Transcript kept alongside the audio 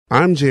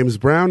I'm James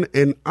Brown,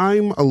 and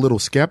I'm a little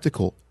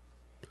skeptical.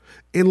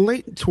 In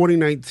late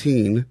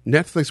 2019,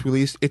 Netflix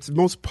released its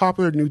most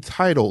popular new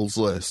titles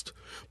list,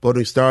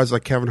 voting stars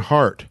like Kevin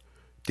Hart,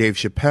 Dave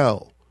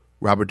Chappelle,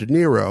 Robert De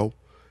Niro,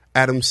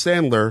 Adam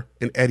Sandler,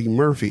 and Eddie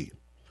Murphy.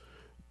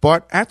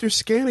 But after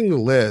scanning the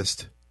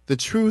list, the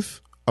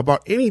truth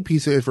about any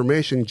piece of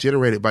information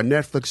generated by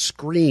Netflix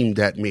screamed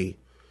at me.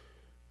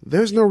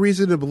 There's no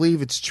reason to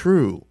believe it's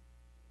true.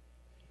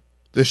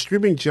 The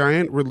streaming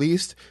giant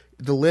released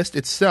the list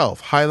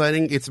itself,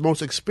 highlighting its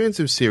most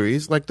expensive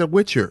series like The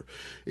Witcher,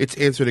 its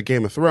answer to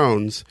Game of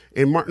Thrones,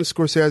 and Martin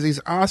Scorsese's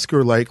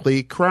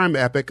Oscar-likely crime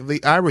epic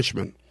The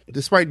Irishman.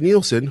 Despite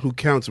Nielsen, who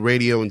counts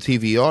radio and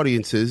TV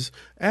audiences'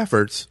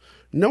 efforts,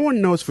 no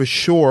one knows for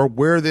sure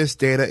where this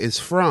data is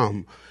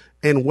from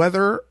and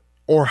whether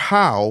or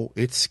how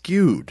it's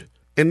skewed.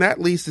 And that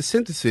leads to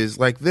syntheses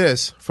like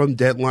this from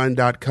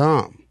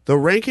Deadline.com. The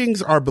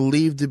rankings are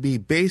believed to be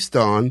based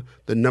on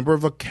the number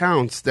of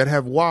accounts that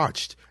have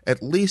watched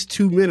at least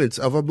 2 minutes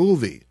of a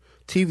movie,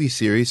 TV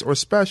series, or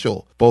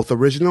special, both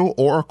original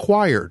or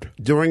acquired,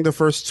 during the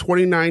first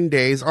 29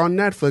 days on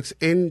Netflix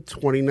in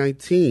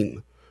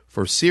 2019.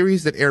 For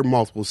series that air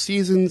multiple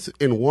seasons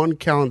in one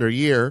calendar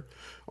year,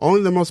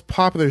 only the most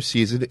popular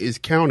season is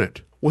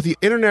counted. With the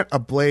internet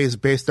ablaze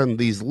based on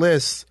these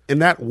lists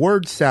and that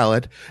word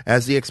salad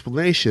as the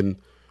explanation,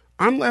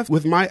 I'm left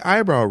with my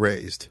eyebrow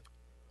raised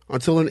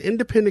until an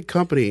independent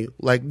company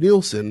like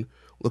Nielsen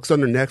looks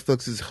under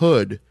Netflix's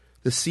hood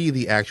to see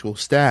the actual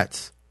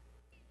stats.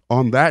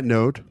 On that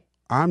note,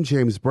 I'm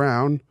James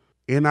Brown,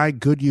 and I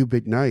good you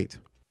big night.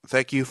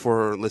 Thank you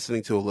for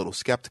listening to A Little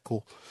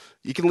Skeptical.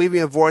 You can leave me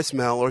a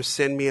voicemail or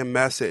send me a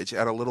message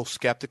at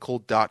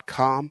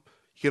alittleskeptical.com.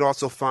 You can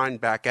also find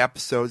back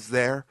episodes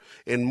there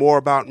and more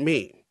about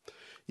me.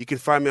 You can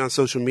find me on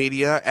social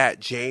media at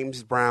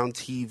James Brown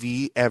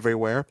TV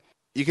everywhere.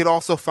 You can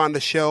also find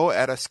the show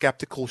at A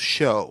Skeptical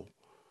Show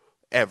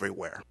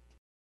everywhere.